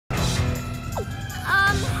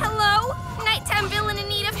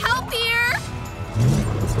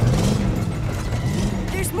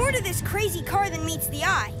more to this crazy car than meets the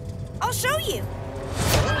eye. I'll show you.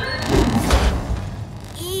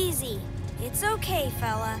 Easy. It's okay,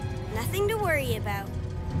 fella. Nothing to worry about.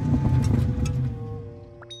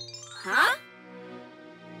 Huh?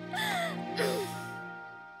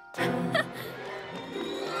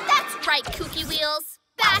 That's right, Kooky Wheels.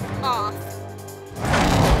 Back off.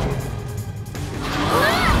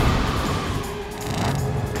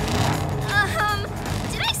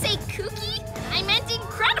 Did I say kooky? I meant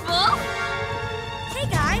incredible. Hey,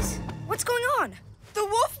 guys. What's going on? The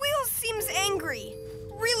wolf wheel seems angry.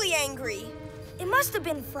 Really angry. It must have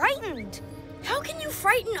been frightened. How can you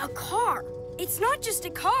frighten a car? It's not just a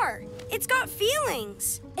car. It's got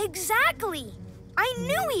feelings. Exactly. I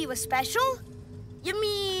knew he was special. You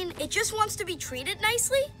mean it just wants to be treated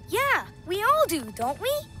nicely? Yeah, we all do, don't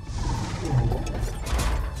we?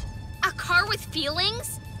 A car with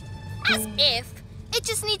feelings? As if. It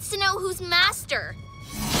just needs to know who's master.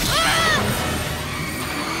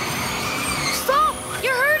 Stop!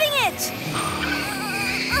 You're hurting it!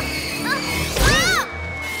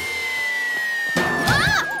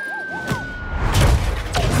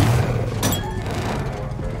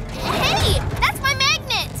 Hey! That's my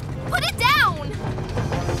magnet! Put it down!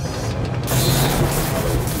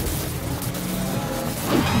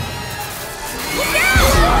 Look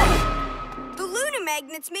out! The Luna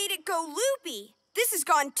magnets made it go loopy. This has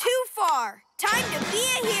gone too far. Time to be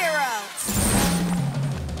a hero.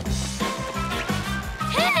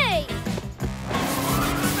 Hey!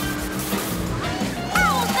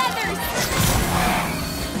 Owl feathers!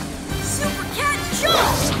 Super cat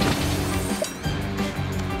jump!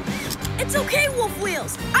 It's okay, Wolf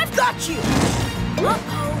Wheels. I've got you.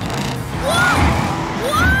 Uh-oh. Whoa!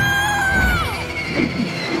 Whoa!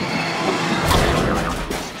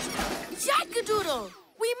 Jack-a-doodle!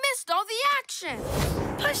 We missed all the action.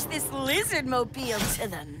 Push this lizard mobile to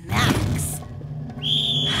the max.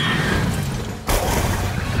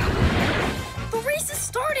 The race has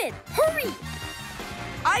started. Hurry!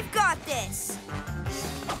 I've got this.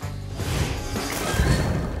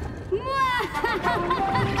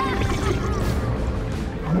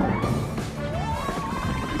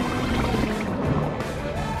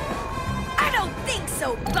 I don't think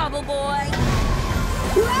so, Bubble Boy.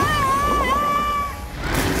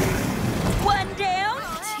 One down,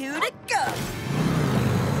 two to go.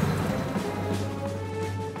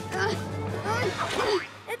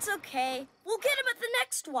 It's okay. We'll get him at the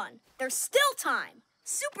next one. There's still time.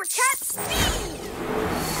 Super Cat Speed!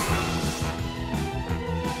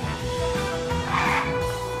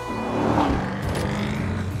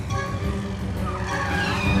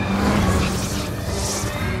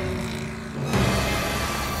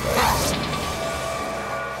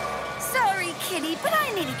 Sorry, Kitty, but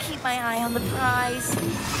I need to keep my eye on the prize.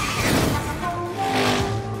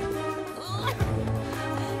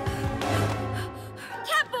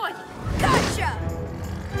 Catboy! Gotcha!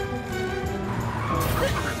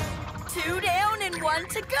 2 down and 1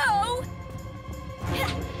 to go.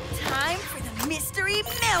 Time for the Mystery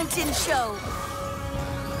Mountain Show.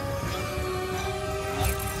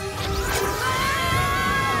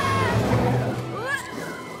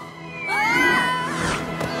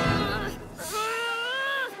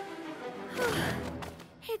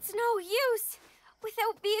 It's no use.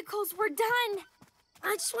 Without vehicles, we're done.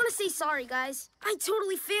 I just want to say sorry, guys. I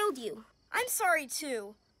totally failed you. I'm sorry,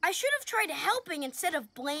 too. I should have tried helping instead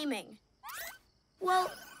of blaming.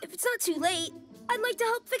 Well, if it's not too late, I'd like to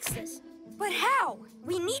help fix this. But how?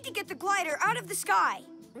 We need to get the glider out of the sky.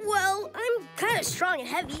 Well, I'm kind of strong and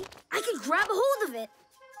heavy. I could grab a hold of it.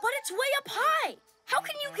 But it's way up high. How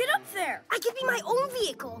can you get up there? I could be my own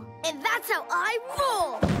vehicle. And that's how I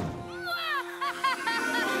roll.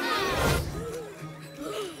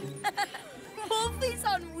 Wolfies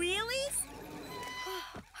on wheelies?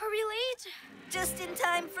 Are we late? Just in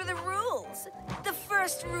time for the rules. The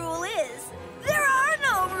first rule is, there are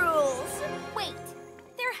no rules. Wait,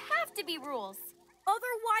 there have to be rules.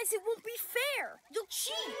 Otherwise, it won't be fair. You'll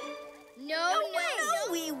cheat. No,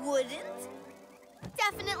 No, we wouldn't.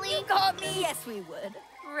 Definitely. You got me. Yes, we would.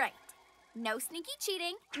 Right. No sneaky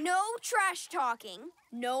cheating. No trash talking.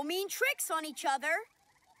 No mean tricks on each other.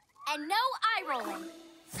 And no eye rolling.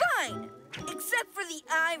 Fine, except for the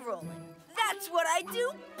eye rolling. That's what I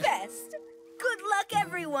do best. Good luck,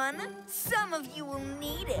 everyone. Some of you will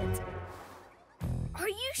need it. Are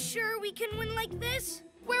you sure we can win like this?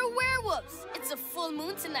 We're werewolves. It's a full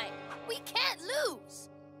moon tonight. We can't lose.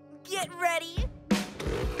 Get ready.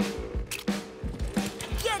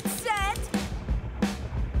 Get set.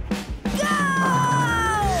 Go!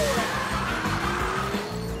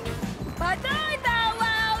 Bye-bye, Bow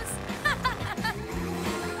Wows!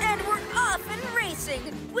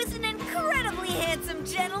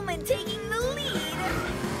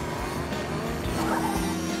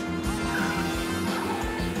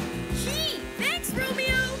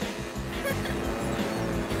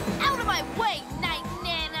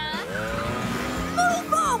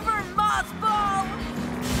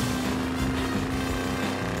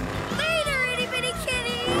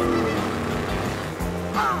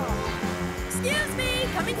 Oh. Excuse me,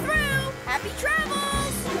 coming through. Happy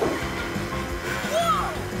travels.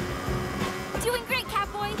 Whoa! Doing great,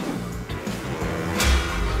 Catboy.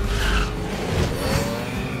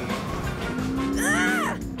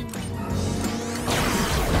 Ah!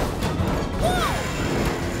 Whoa!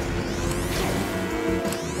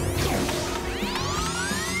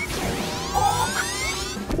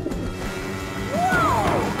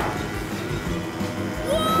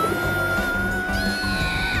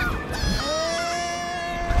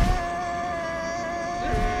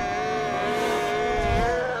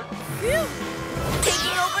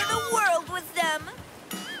 Taking over the world with them.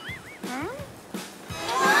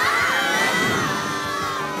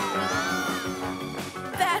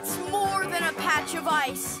 That's more than a patch of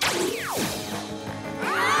ice.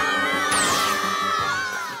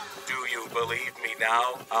 Do you believe me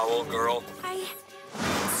now, Owl Girl?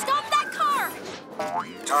 Stop that car!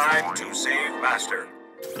 Time to save Master.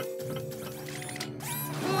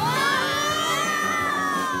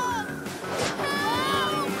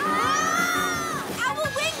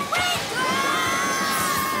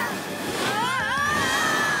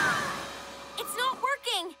 It's not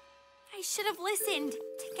working. I should have listened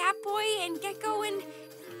to Catboy and Gekko, and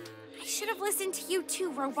I should have listened to you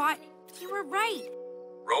too, Robot. You were right.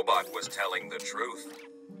 Robot was telling the truth.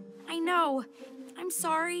 I know. I'm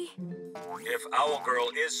sorry. If Owl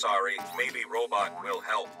Girl is sorry, maybe Robot will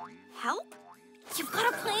help. Help? You've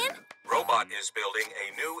got a plan? Robot is building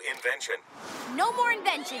a new invention. No more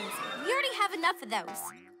inventions. We already have enough of those.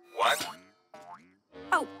 What?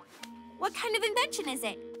 Oh, what kind of invention is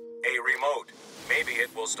it? A remote. Maybe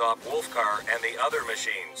it will stop Wolfcar and the other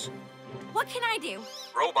machines. What can I do?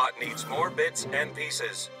 Robot needs more bits and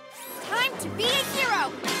pieces. Time to be a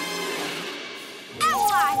hero!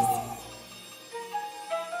 Allies!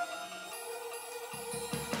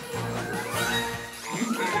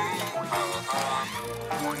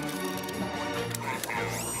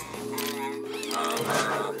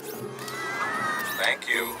 Thank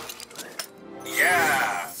you.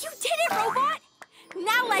 Yeah! You did it, Robot!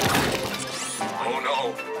 Now let's... Oh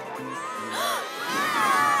no!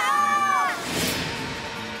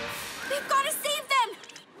 We've got to save them!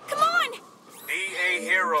 Come on! Be a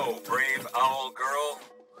hero, brave Owl Girl.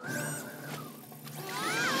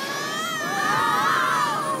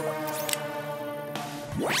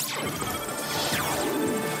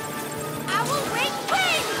 Owl Wing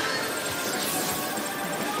win!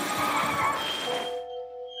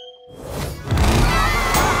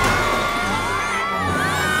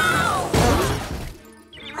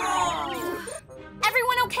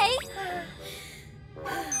 Everyone okay?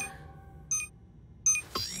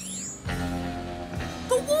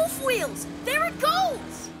 The wolf wheels! There it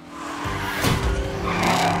goes!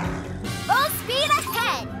 Full speed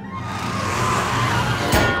ahead!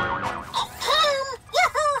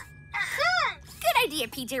 Good idea,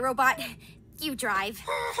 PJ Robot. You drive.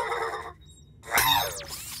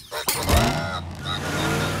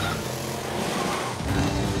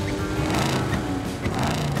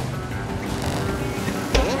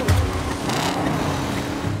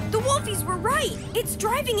 The wolfies were right. It's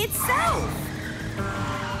driving itself.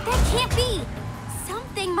 That can't be.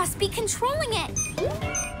 Something must be controlling it.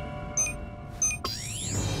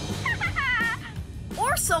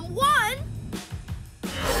 Or someone.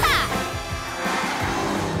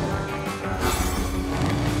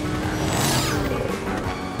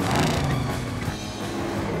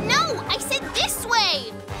 No, I said this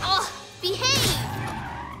way. Ugh, behave.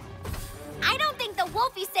 I don't think the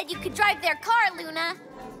Wolfie said you could drive their car, Luna.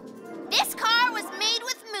 This car was made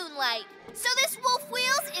with moonlight, so this wolf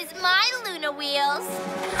wheels is my Luna wheels.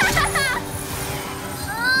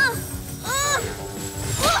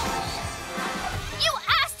 You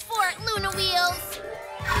asked for it, Luna wheels.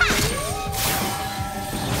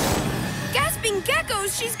 Gasping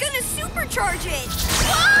geckos, she's gonna supercharge it.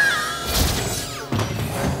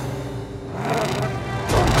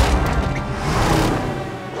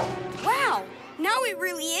 Wow, now it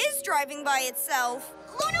really is driving by itself.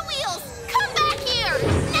 Luna wheels, come back here,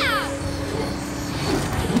 now!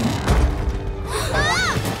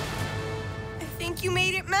 I think you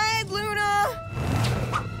made it mad, Luna.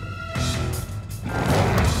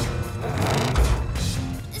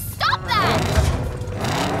 Stop that!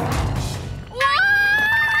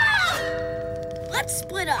 Let's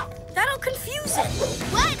split up. That'll confuse it.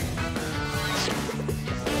 What?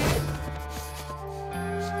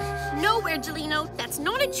 No, Angelino, that's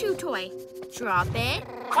not a chew toy. Drop it.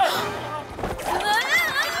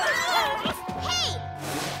 Hey!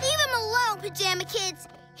 Leave him alone, Pajama Kids.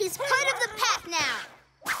 He's part of the pack now.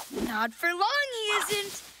 Not for long he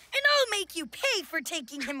isn't. And I'll make you pay for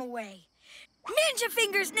taking him away. Ninja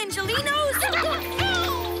fingers, Ninjalinos!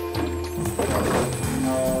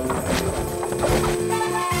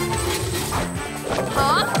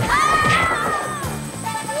 Huh?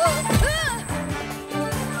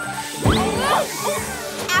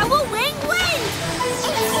 Owl wing wing!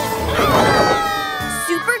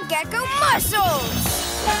 Super Gekko muscles!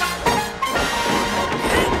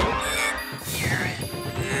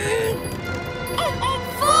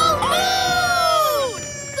 Full moon!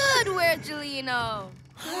 Good, Angelino.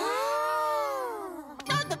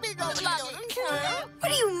 What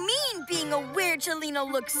do you mean being a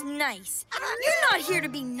Weirgelino looks nice? You're not here to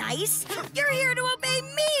be nice. You're here to obey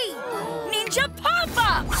me! Ninja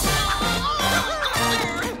Papa!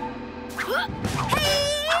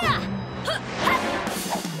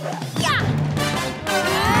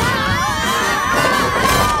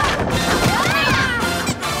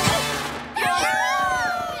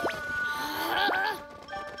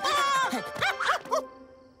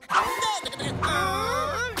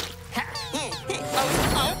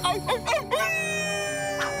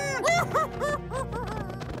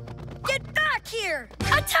 Get back here!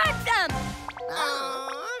 Attack them!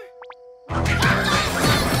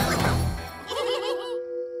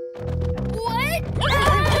 What?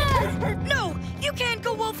 No, you can't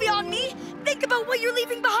go Wolfie on me. Think about what you're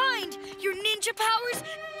leaving behind. Your ninja powers,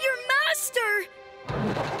 your master.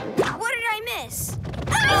 What did I miss?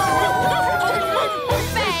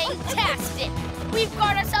 Fantastic! We've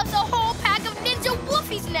got ourselves a whole pack of ninja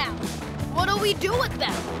wolfies now. What do we do with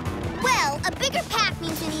them? Well, a bigger pack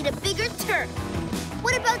means we need a bigger turf.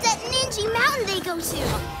 What about that ninja mountain they go to?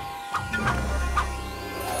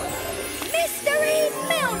 Mystery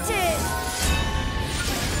Mountain!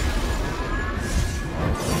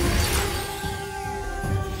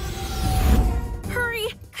 Hurry,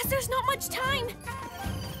 because there's not much time.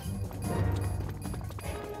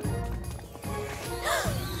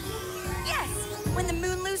 Yes! When the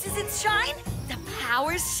moon loses its shine, the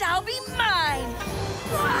powers shall be mine!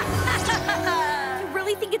 You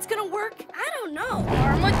really think it's gonna work? I don't know.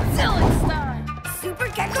 Armadillo style! Super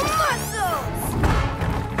Gekko muscles!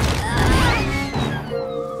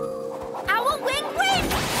 Owl wing wing!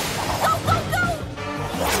 Go, go, go!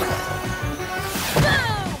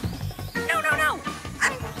 Boom! No!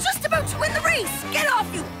 I'm just about to win the race! Get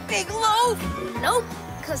off, you big loaf! Nope,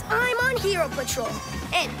 because I'm on Hero Patrol.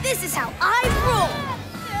 And this is how I roll!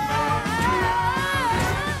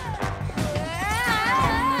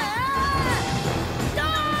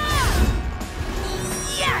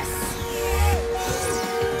 Yes!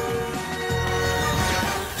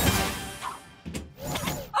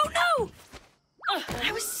 Oh no! Ugh,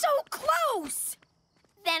 I was so close!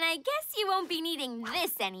 Then I guess you won't be needing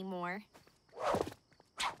this anymore.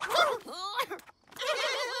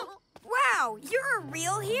 Wow, you're a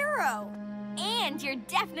real hero. And you're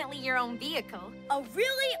definitely your own vehicle. A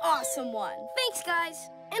really awesome one. Thanks, guys.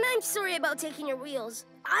 And I'm sorry about taking your wheels.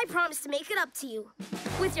 I promise to make it up to you.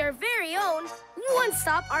 With your very own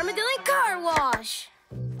one-stop Armadillo car wash.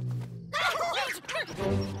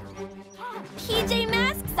 PJ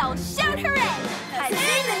Masks, I'll shout hooray! 'Cause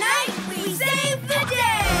in the night, we save the day!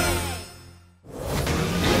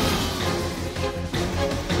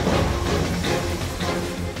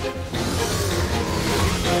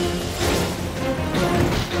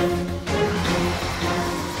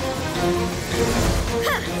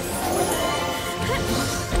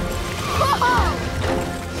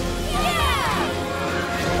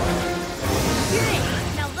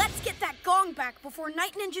 Now let's get that gong back before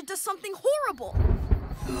Night Ninja does something horrible.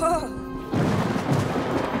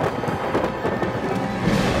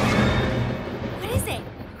 What is it?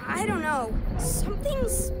 I don't know.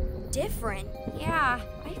 Something's different. Yeah,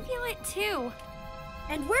 I feel it too.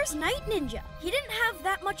 And where's Night Ninja? He didn't have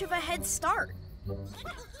that much of a head start.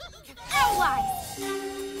 Alright.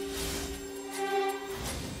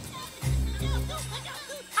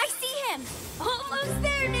 I see him! Almost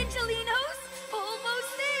there, Ninjalinos!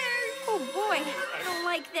 Almost there! Oh boy, I don't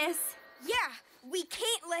like this. Yeah, we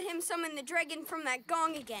can't let him summon the dragon from that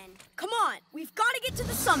gong again. Come on, we've got to get to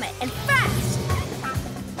the summit, and fast!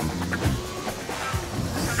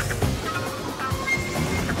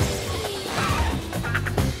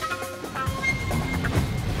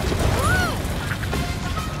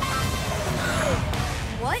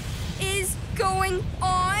 What is going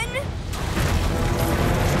on?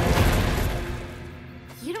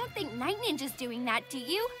 You don't think Night Ninja's doing that, do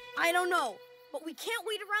you? I don't know, but we can't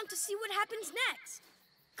wait around to see what happens next.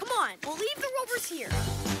 Come on, we'll leave the rovers here.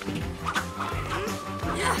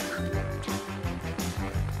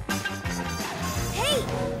 Hey,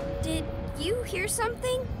 you hear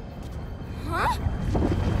something? Huh?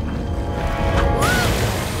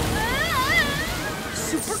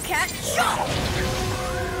 Super Cat jump!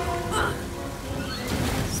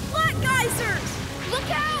 Splat geysers! Look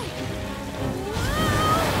out!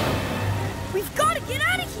 Whoa! We've got to get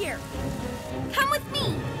out of here! Come with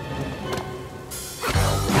me!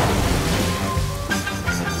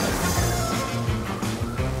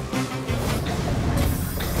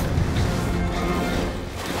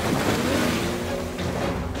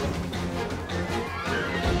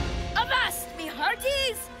 Avast, me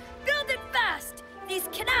hearties! Build it fast! These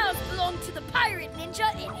canals belong to the pirate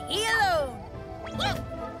ninja and he alone!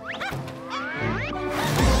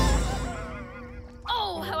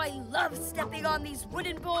 Oh, how I love stepping on these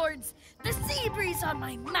wooden boards! The sea breeze on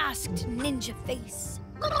my masked ninja face!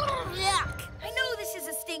 Yuck! I know this is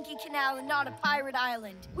a stinky canal and not a pirate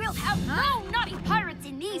island. We'll have no naughty pirates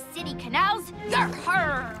in these city canals.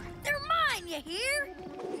 Yarr! They're mine, you hear?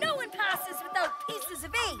 No one passes without pieces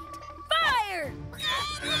of aid. Fire!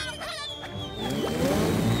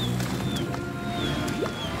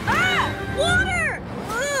 Ah! Water!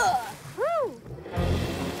 Ugh! Whew.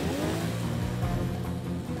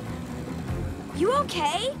 You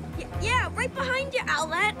okay? Yeah, right behind you,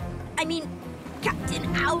 Owlette. I mean, Captain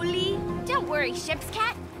Owly. Don't worry, Ship's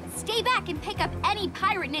Cat. Stay back and pick up any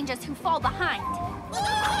pirate ninjas who fall behind.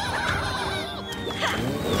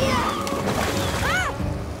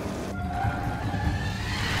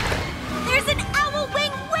 There's an owl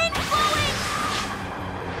wing wind blowing!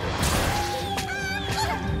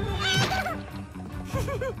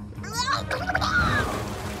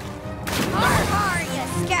 Har har, you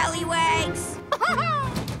scallywags!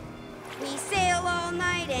 We sail all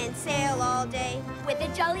night and sail all day. With a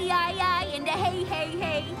jolly aye and a hey, hey,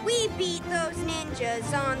 hey. We beat those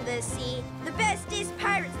ninjas on the sea. The bestest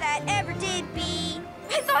pirates that ever did be.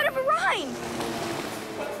 I thought of a rhyme.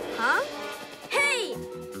 Huh? Hey!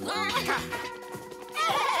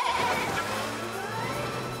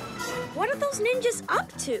 What are those ninjas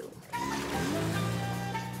up to?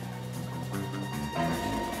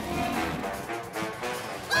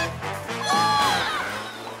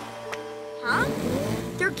 Huh?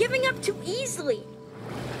 They're giving up too easily.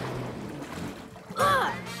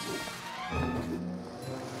 Ugh.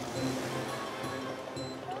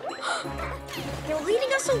 They're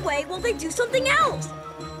leading us away while they do something else.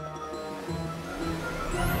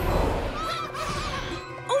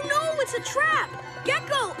 Oh no, it's a trap!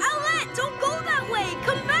 Gekko, Owlette, don't go that way!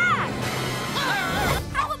 Come back!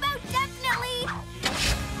 How about definitely?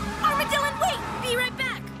 Armadillo, wait! Be right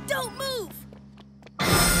back! Don't move!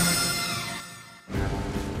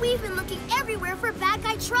 We've been looking everywhere for bad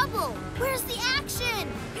guy trouble. Where's the action?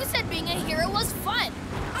 You said being a hero was fun.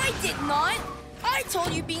 I did not. I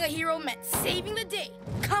told you being a hero meant saving the day.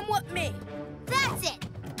 Come what may. That's it.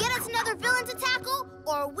 Get us another villain to tackle,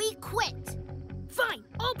 or we quit. Fine,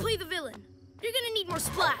 I'll play the villain. You're gonna need more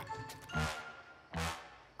splat.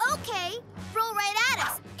 Okay, roll right at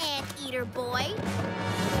us, anteater boy.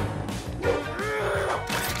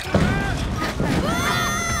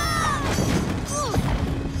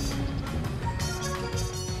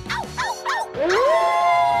 Ow, ow, ow!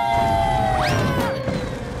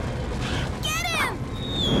 Get him!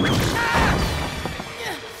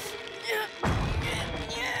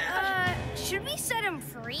 Should we set him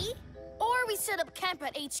free? Or we set up camp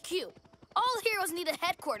at HQ? All heroes need a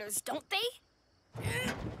headquarters, don't they?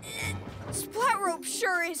 Splat rope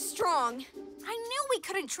sure is strong. I knew we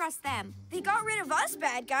couldn't trust them. They got rid of us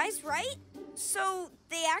bad guys, right? So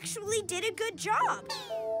they actually did a good job.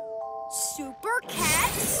 Super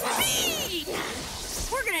Cat Speed!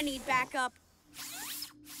 We're gonna need backup.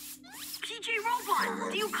 PJ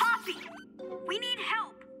Robot, do you copy? We need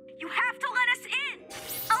help. You have to let us in.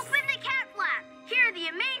 Open the cat flap. Hear the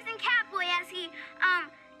amazing Catboy as he,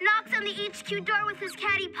 knocks on the HQ door with his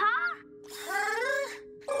catty paw.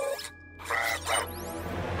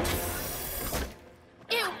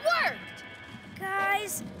 It worked!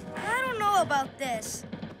 Guys, I don't know about this.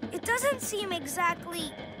 It doesn't seem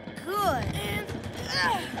exactly good.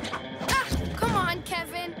 Come on,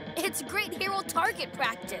 Kevin. It's great hero target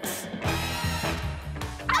practice.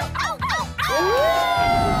 Ow, ow, ow, ow!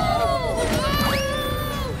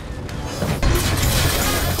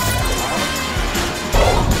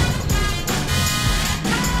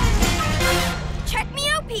 Check me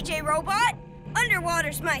out, PJ Robot.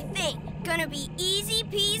 Underwater's my thing. Gonna be easy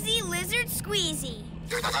peasy lizard squeezy.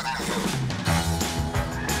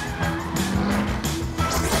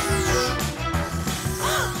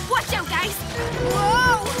 Watch out, guys!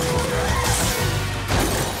 Whoa!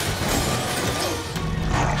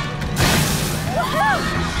 Woohoo!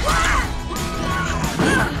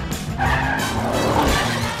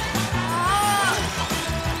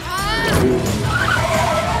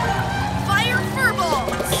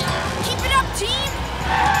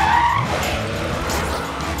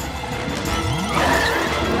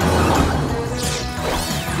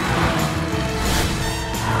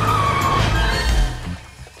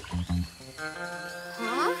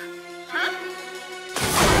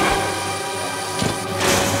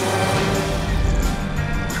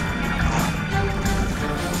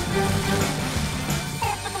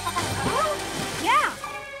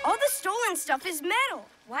 stuff is metal.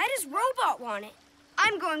 Why does Robot want it?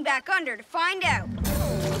 I'm going back under to find out.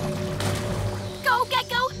 Go,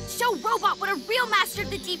 Gekko! Show Robot what a real master of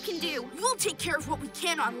the deep can do. We'll take care of what we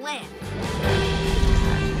can on land.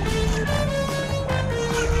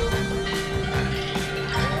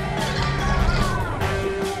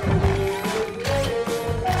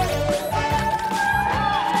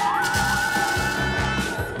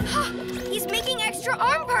 He's making extra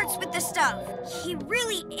arm parts with the stuff. He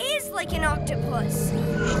really is like an octopus.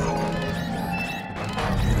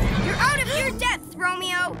 You're out of your depth,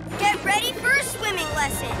 Romeo. Get ready for a swimming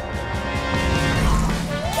lesson.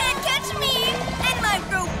 Can't catch me and my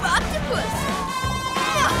robo-octopus.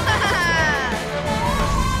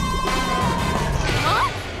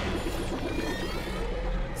 Huh?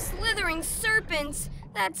 Slithering serpents.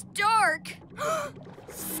 That's dark.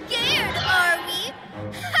 Scared, are we?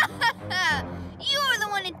 You're the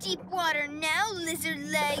one in deep water now, lizard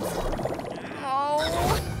legs.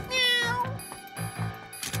 Oh.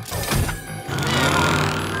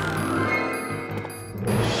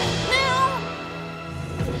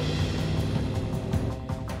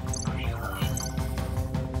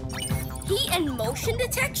 Heat and motion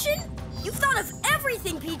detection? You've thought of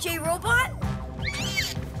everything, PJ Robot.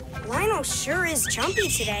 Lionel sure is jumpy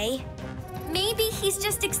today. Maybe he's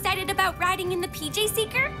just excited about riding in the PJ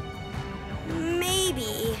Seeker?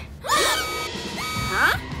 Maybe.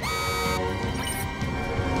 Huh?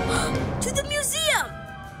 To the museum!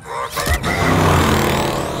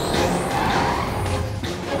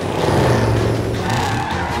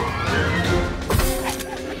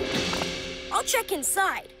 I'll check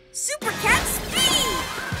inside. Super Cat speed!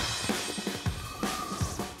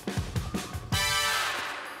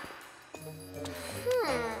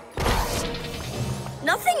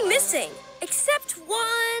 Nothing missing, except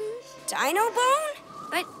one dino bone?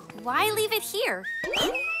 But why leave it here?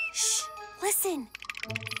 Shh, listen.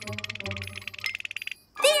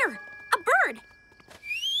 There, a bird.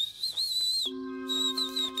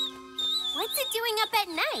 What's it doing up at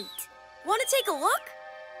night? Want to take a look?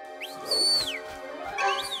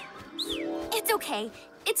 It's okay.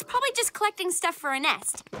 It's probably just collecting stuff for a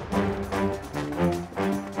nest.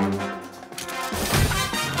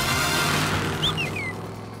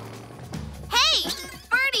 Hey,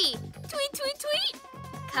 birdie! Tweet, tweet, tweet!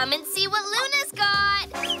 Come and see what Luna's got!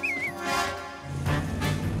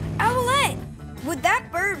 Owlette, would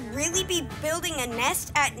that bird really be building a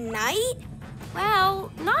nest at night?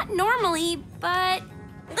 Well, not normally, but...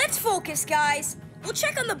 Let's focus, guys. We'll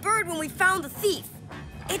check on the bird when we found the thief.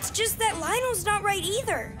 It's just that Lionel's not right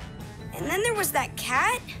either. And then there was that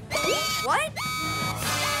cat. What?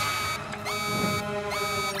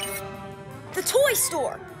 The toy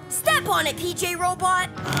store. Step on it, PJ Robot.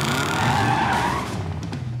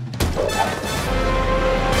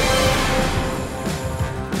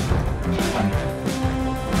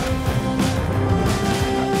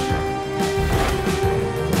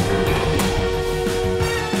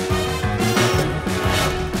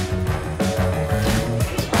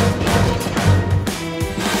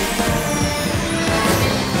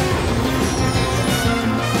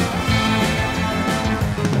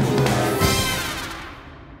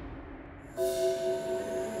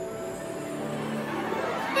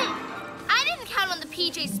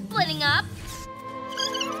 Splitting up.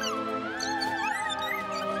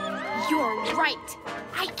 You're right.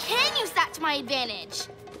 I can use that to my advantage.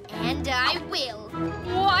 And I will.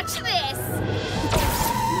 Watch this.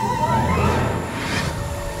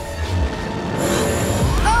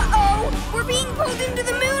 Uh-oh! We're being pulled into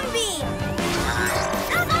the moonbeam.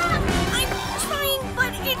 I'm trying,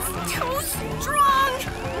 but it's too strong.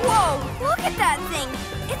 Whoa, look at that thing.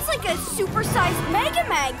 It's like a supersized mega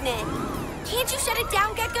magnet. Can't you shut it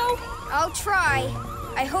down, Gekko? I'll try.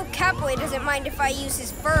 I hope Catboy doesn't mind if I use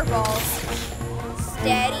his fur balls.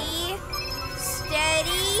 Steady.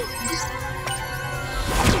 Steady.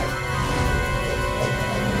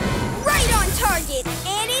 Right on target,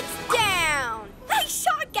 and it's down. Nice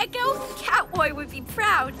shot, Gekko. Catboy would be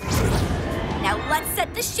proud. Now let's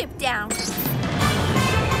set the ship down.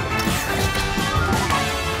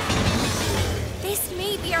 This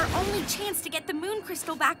may be our only chance to get the moon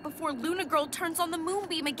crystal back before Luna Girl turns on the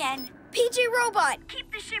moonbeam again. PJ Robot,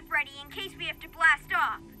 Keep the ship ready in case we have to blast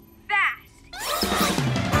off. Fast!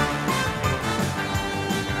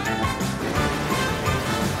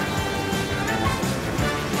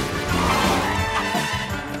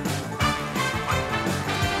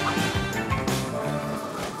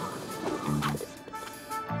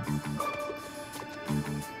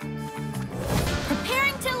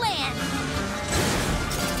 Preparing to land.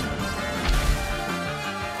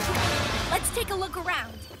 Let's take a look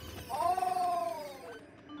around.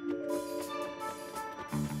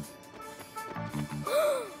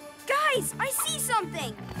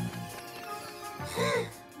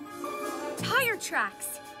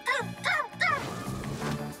 tracks.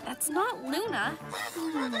 That's not Luna.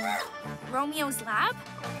 Romeo's lab?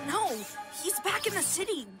 No, he's back in the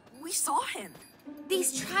city. We saw him.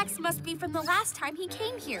 These tracks must be from the last time he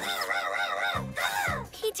came here.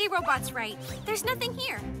 PJ Robot's right. There's nothing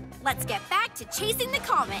here. Let's get back to chasing the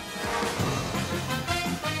comet.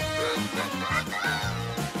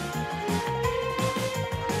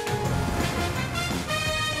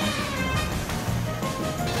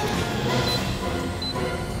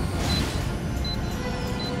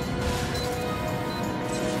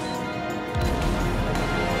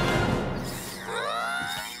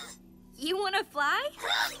 You want to fly?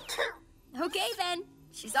 Okay, then.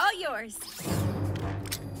 She's all yours.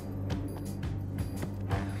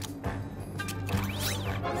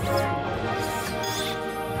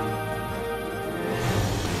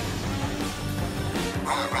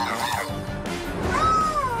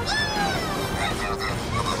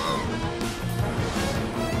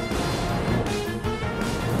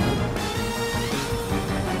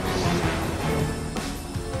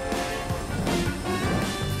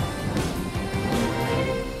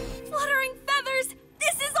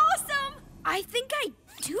 I think I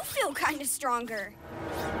do feel kind of stronger.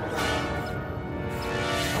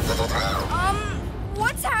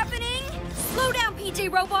 What's happening? Slow down,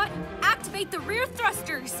 PJ Robot. Activate the rear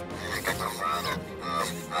thrusters.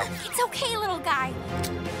 It's okay, little guy.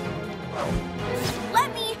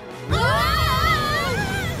 Let me.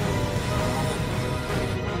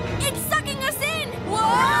 It's sucking us in.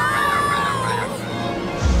 Whoa!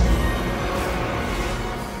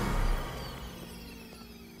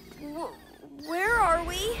 Where are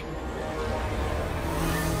we?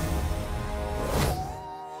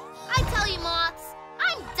 I tell you, Moths,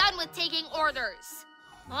 I'm done with taking orders.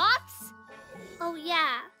 Moths? Oh,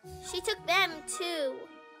 yeah. She took them, too.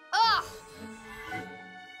 Ugh!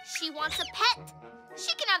 She wants a pet.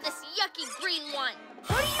 She can have this yucky green one.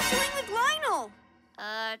 What are you doing with Lionel?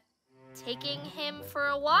 Taking him for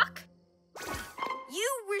a walk? You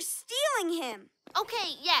were stealing him.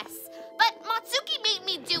 Okay, yes, but Matsuki made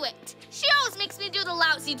me do it. She always makes me do the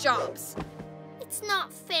lousy jobs. It's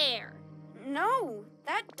not fair. No,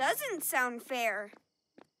 that doesn't sound fair.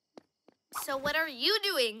 So what are you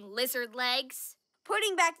doing, lizard legs?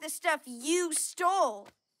 Putting back the stuff you stole.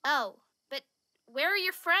 Oh, but where are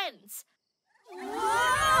your friends?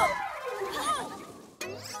 Whoa!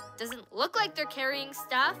 Doesn't look like they're carrying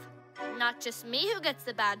stuff. Not just me who gets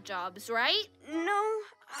the bad jobs, right? No,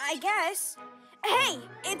 I guess. Hey,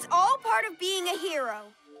 it's all part of being a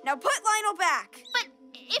hero. Now put Lionel back. But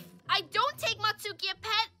if I don't take Matsuki a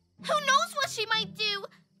pet, who knows what she might do?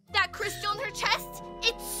 That crystal in her chest,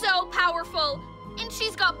 it's so powerful. And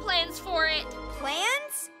she's got plans for it.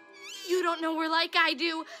 Plans? You don't know her like I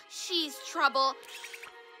do. She's trouble.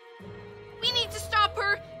 We need to stop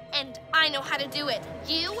her, and I know how to do it.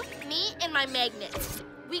 You, me, and my magnet.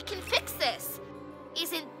 We can fix this.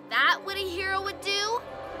 Isn't that what a hero would do?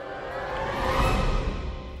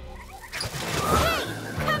 Hey,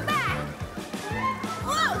 come back!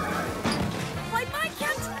 Whoa! My mind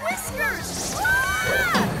counts whiskers!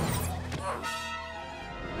 Ah!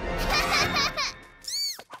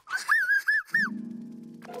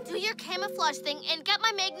 Do your camouflage thing and get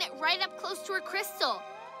my magnet right up close to her crystal.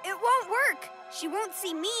 It won't work. She won't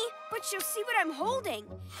see me, but she'll see what I'm holding.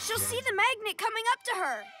 She'll see the magnet coming up to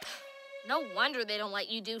her. No wonder they don't let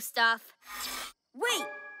you do stuff. Wait,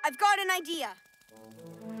 I've got an idea.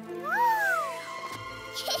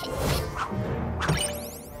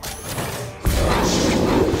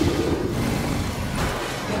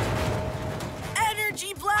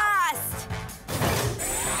 Energy blast!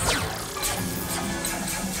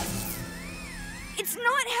 It's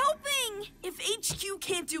not helping! If HQ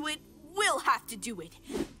can't do it, we'll have to do it.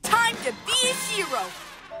 Time to be a hero!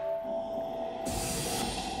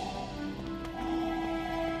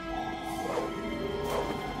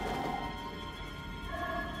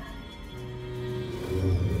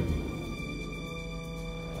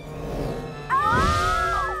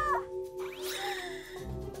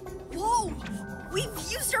 Whoa! We've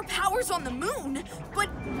used our powers on the moon, but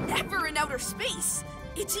never in outer space.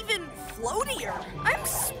 It's even floatier. I'm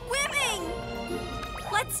swimming!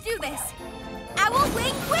 Let's do this. Owl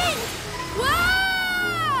wing wind!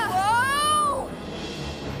 Whoa! Whoa!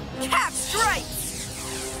 Cat strikes!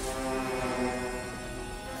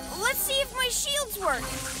 Let's see if my shields work.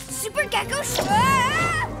 Super Gekko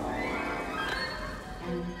ah!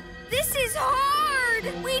 This is hard!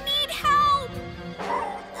 We need help!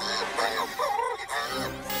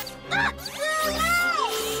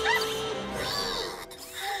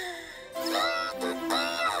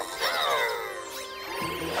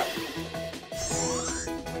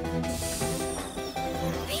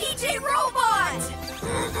 PJ Robot!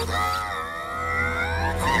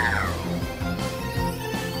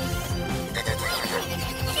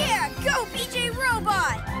 Yeah, go PJ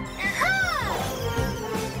Robot!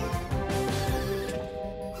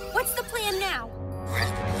 What's the plan now?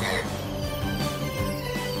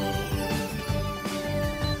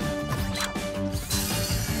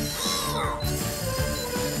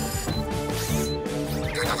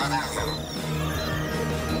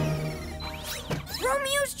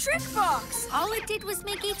 Romeo's trick box! All it did was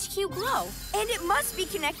make HQ glow. And it must be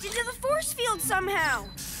connected to the force field somehow.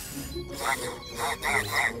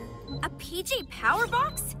 A PJ power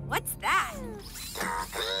box? What's that?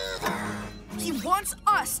 He wants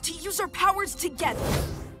us to use our powers together.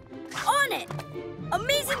 On it!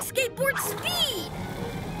 Amazing skateboard speed!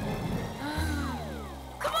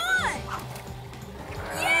 Come on!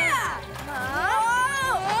 Yeah!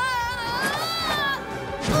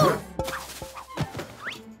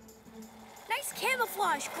 Nice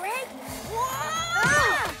camouflage, Greg.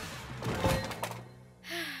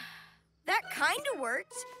 That kind of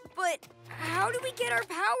worked, but how do we get our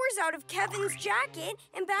powers out of Kevin's jacket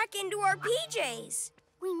and back into our PJs?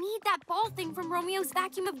 We need that ball thing from Romeo's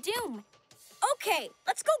vacuum of doom. Okay,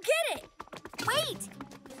 let's go get it. Wait!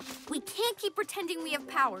 We can't keep pretending we have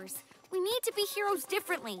powers. We need to be heroes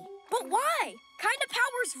differently. But why? Kinda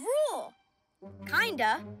powers rule.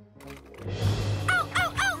 Kinda. Ow,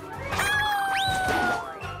 ow, ow! Ow!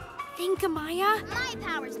 Think, Amaya? My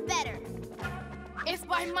power's better. If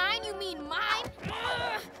by mine you mean mine,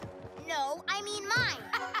 No, I mean mine.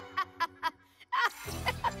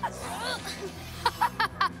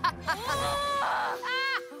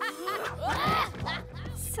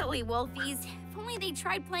 silly wolfies. If only they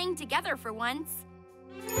tried playing together for once.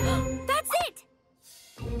 That's it!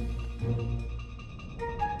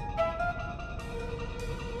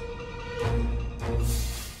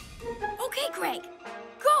 Okay, Greg,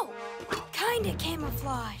 go. Kinda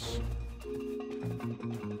camouflage.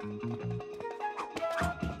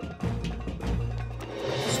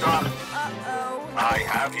 Stop. Uh-oh. I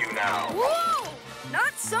have you now. Whoa!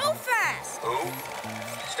 Not so fast. Who?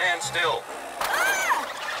 Stand still.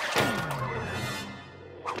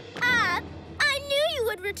 I knew you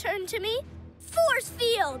would return to me. Force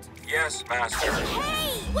field. Yes, Master.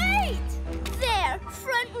 Hey, wait! There,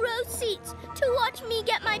 front row seats to watch me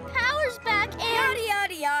get my powers back and... Yada,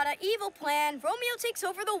 yada, yada. Evil plan. Romeo takes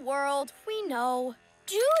over the world. We know.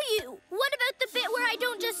 Do you? What about the bit where I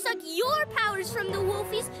don't just suck your powers from the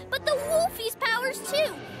Wolfies, but the Wolfies' powers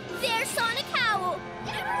too? There's Sonic Owl.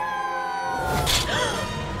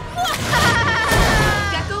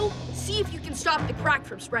 Gekko, see if you can stop the crack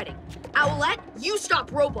from spreading. Owlette, you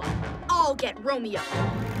stop Robot. I'll get Romeo.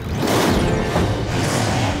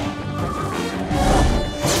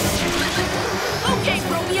 Okay,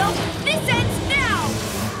 Romeo. This ends now.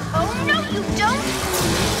 Oh, no, you don't.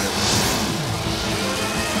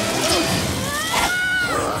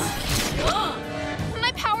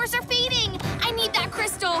 My powers are fading! I need that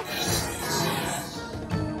crystal!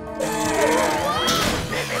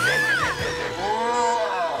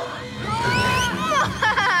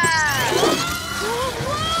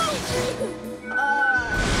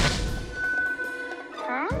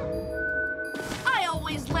 I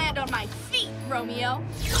always land on my feet, Romeo.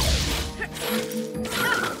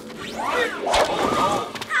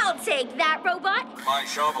 I'll take that, Robot! My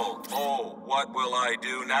shovel. Oh, what will I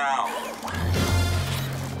do now?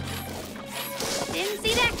 Didn't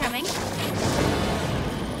see that coming.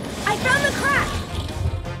 I found the crack.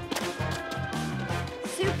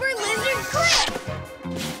 Super lizard clip.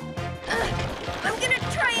 I'm gonna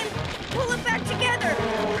try and pull it back together.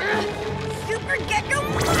 Super gecko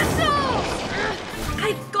muscles.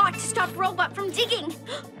 I've got to stop Robot from digging!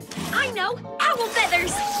 I know! Owl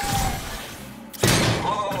feathers!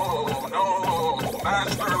 Oh, no.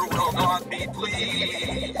 Master will not be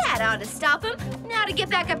pleased. That ought to stop him. Now to get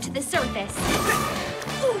back up to the surface.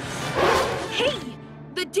 Hey,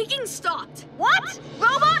 the digging stopped. What?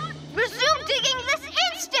 Robot, resume digging this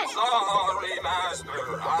instant. Sorry,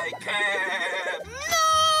 Master. I can't.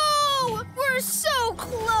 No! We're so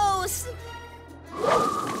close.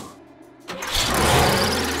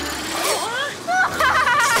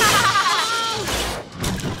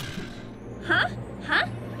 Huh? Huh?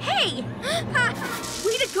 Hey!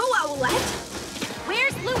 Way to go, Owlette.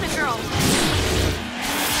 Where's Luna Girl?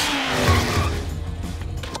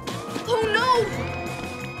 Oh, no.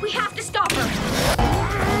 We have to stop her.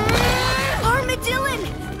 Armadillon,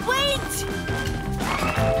 wait!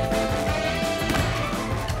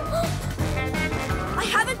 I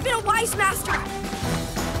haven't been a wise master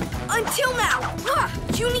Until now!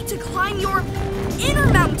 You need to climb your inner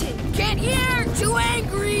mountain! Can't hear! Too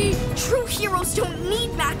angry! True heroes don't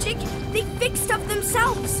need magic. They fix stuff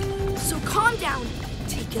themselves. So calm down.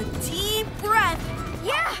 Take a deep breath.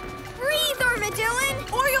 Yeah! Breathe,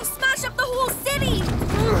 Armadillon! Or you'll smash up the whole city!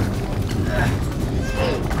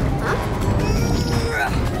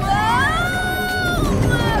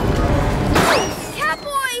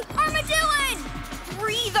 Catboy! Armadillon!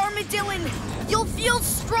 Breathe, Armadillon. You'll feel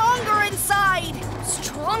stronger inside.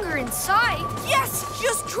 Stronger inside? Yes,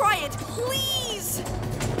 just try it, please.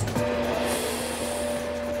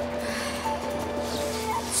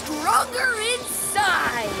 Stronger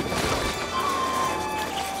inside!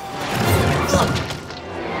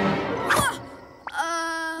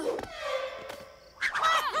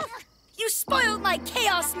 You spoiled my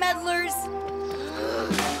chaos meddlers!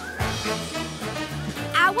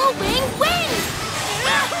 Owl Wing wins!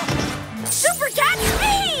 Super Cat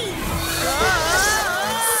speed!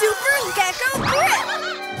 Super Gekko grip!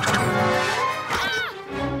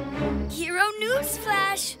 Hero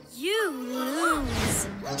newsflash, you lose.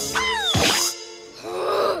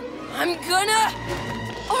 I'm gonna...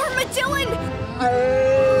 Armadillon!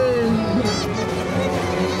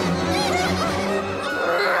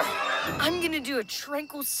 I'm gonna do a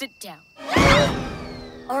tranquil sit-down.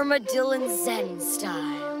 Armadillon Zen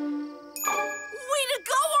style. Way to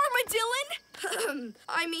go, Armadillon!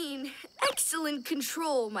 I mean, excellent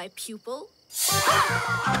control, my pupil.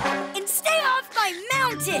 And stay off my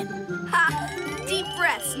mountain! Ha! Deep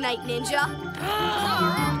breaths, Night Ninja.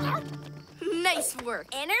 Nice work.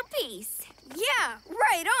 Inner peace. Yeah,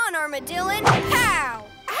 right on, Armadillon. Pow!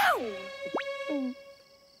 Ow!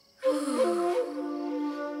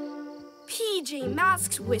 PJ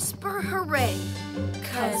Masks whisper hooray.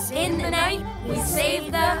 'Cause in the night, we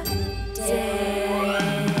save the day.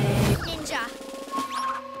 Ninja.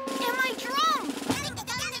 And my drum!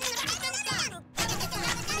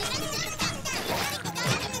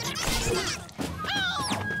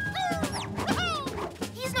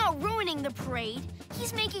 He's not ruining the parade.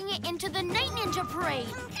 He's making it into the Night Ninja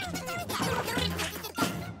Parade.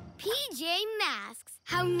 PJ Masks,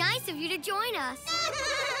 how nice of you to join us.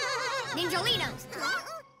 Ninjalinos.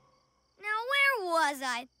 Now, where was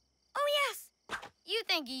I? Oh, yes. You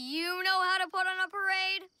think you know how to put on a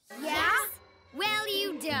parade? Yeah? Well,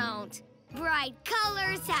 you don't. Bright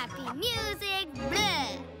colors, happy music,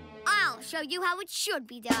 bleh. I'll show you how it should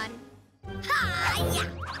be done. Ha-ya!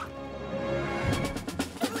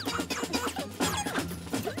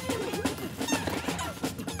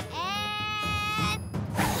 And...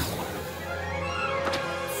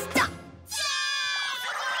 stop!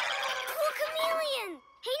 Cool chameleon!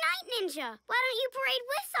 Hey, Night Ninja, why don't you parade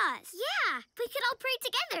with us? Yeah, we could all parade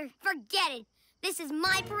together. Forget it. This is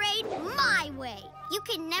my parade, my way. You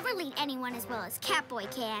can never lead anyone as well as Catboy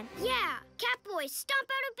can. Yeah, Catboy, stomp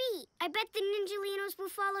out a beat. I bet the Ninjalinos will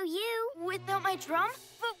follow you. Without my drum?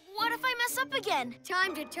 But what if I mess up again?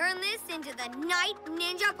 Time to turn this into the Night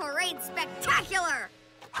Ninja Parade Spectacular.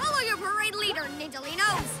 Follow your parade leader,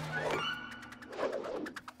 Ninjalinos.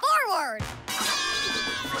 Forward!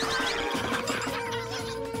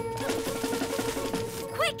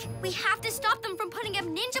 Quick! We have to stop them from putting up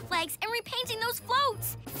ninja flags and repainting those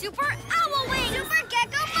floats! Super Owl Wing! Super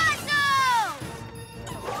Gekko Busto!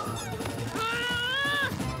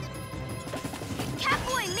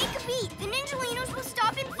 Catboy, make a beat. The Ninjalinos will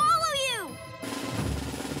stop and follow you.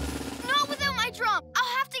 Not without my drum.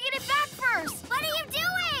 I'll have to get it back first. What are you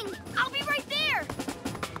doing? I'll be right there.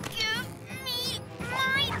 Give me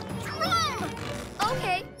my drum.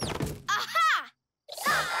 Okay. Aha!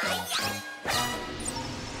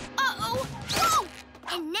 Uh-oh. Whoa!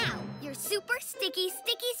 And now you're super sticky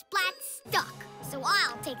splat stuck. So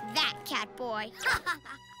I'll take that, Catboy.